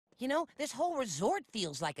You know, this whole resort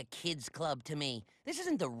feels like a kids' club to me. This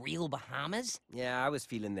isn't the real Bahamas. Yeah, I was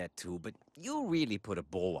feeling that too, but you really put a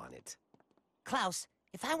bow on it. Klaus,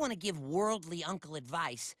 if I want to give worldly uncle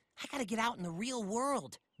advice, I gotta get out in the real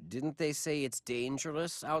world. Didn't they say it's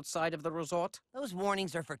dangerous outside of the resort? Those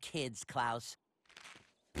warnings are for kids, Klaus.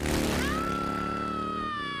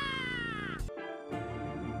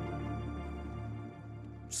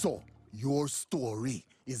 So, your story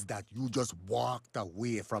is that you just walked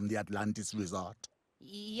away from the Atlantis resort?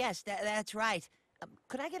 Yes, that's right.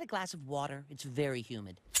 Could I get a glass of water? It's very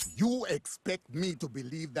humid. You expect me to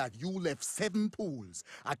believe that you left 7 pools,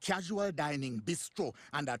 a casual dining bistro,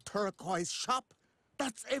 and a turquoise shop?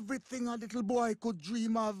 That's everything a little boy could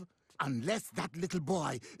dream of. Unless that little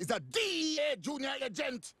boy is a DEA junior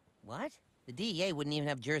agent. What? The DEA wouldn't even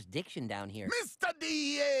have jurisdiction down here. Mr.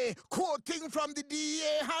 DEA, quoting from the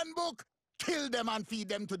DEA handbook, kill them and feed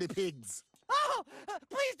them to the pigs. Oh,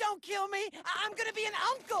 please don't kill me. I'm gonna be an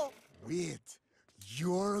uncle. Wait,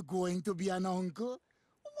 you're going to be an uncle?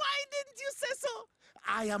 Why didn't you say so?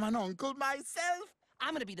 I am an uncle myself.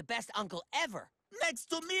 I'm gonna be the best uncle ever. Next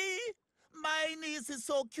to me, my niece is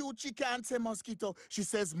so cute she can't say mosquito. She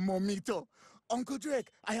says momito. Uncle Drake,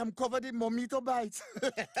 I am covered in momito bites.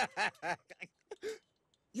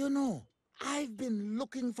 You know, I've been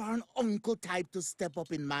looking for an uncle type to step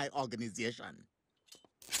up in my organization.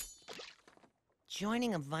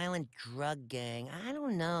 Joining a violent drug gang, I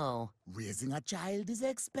don't know. Raising a child is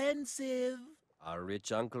expensive. A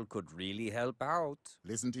rich uncle could really help out.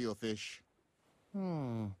 Listen to your fish.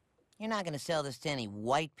 You're not gonna sell this to any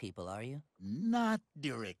white people, are you? Not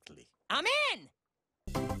directly. I'm in!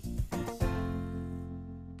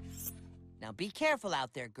 Now be careful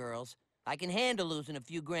out there, girls. I can handle losing a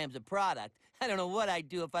few grams of product. I don't know what I'd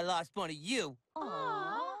do if I lost one of you.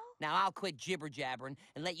 Aww. Now I'll quit jibber-jabbering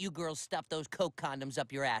and let you girls stuff those Coke condoms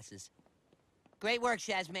up your asses. Great work,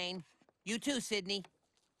 Shazmaine. You too, Sydney.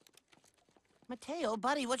 Mateo,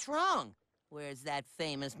 buddy, what's wrong? Where's that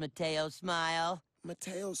famous Mateo smile?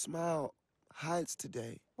 Mateo's smile hides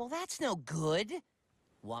today. Well, that's no good.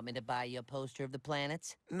 Want me to buy you a poster of the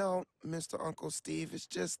planets? No, Mr. Uncle Steve, it's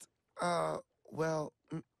just, well,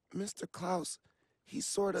 Mr. Klaus, he's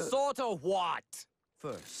sort of... Sort of what?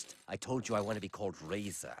 First, I told you I want to be called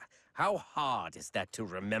Razor. How hard is that to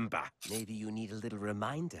remember? Maybe you need a little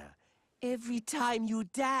reminder. Every time you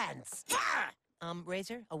dance.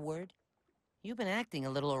 Razor, a word? You've been acting a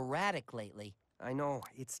little erratic lately. I know,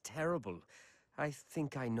 it's terrible. I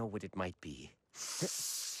think I know what it might be.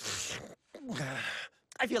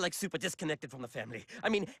 I feel like super disconnected from the family. I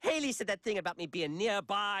mean, Haley said that thing about me being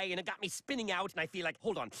nearby, and it got me spinning out, and I feel like,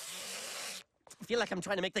 hold on. I feel like I'm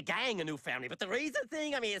trying to make the gang a new family, but the Razor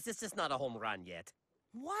thing, I mean, it's just not a home run yet.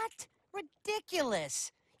 What?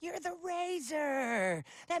 Ridiculous! You're the Razor!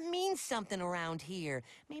 That means something around here.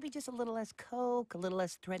 Maybe just a little less coke, a little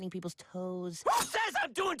less threatening people's toes. Who says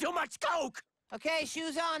I'm doing too much coke? Okay,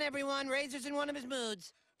 shoes on, everyone. Razor's in one of his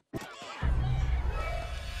moods.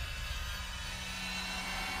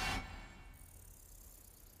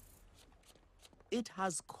 It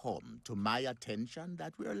has come to my attention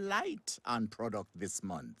that we're light on product this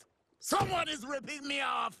month. Someone is ripping me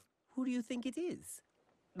off! Who do you think it is?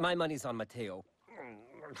 My money's on Mateo.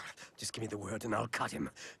 Just give me the word and I'll cut him.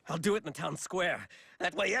 I'll do it in the town square.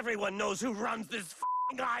 That way everyone knows who runs this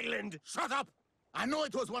f***ing island. Shut up! I know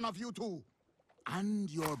it was one of you two. And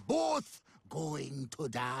you're both going to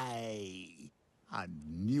die. I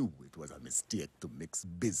knew it was a mistake to mix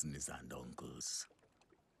business and uncles.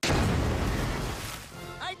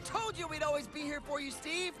 I told you we'd always be here for you,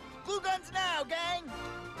 Steve! Glue guns now, gang!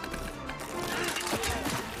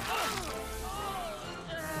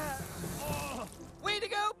 Way to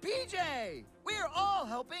go, PJ! We're all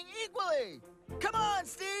helping equally! Come on,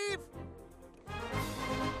 Steve! I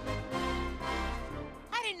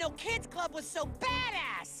didn't know Kids Club was so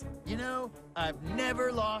badass! You know, I've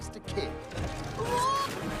never lost a kid.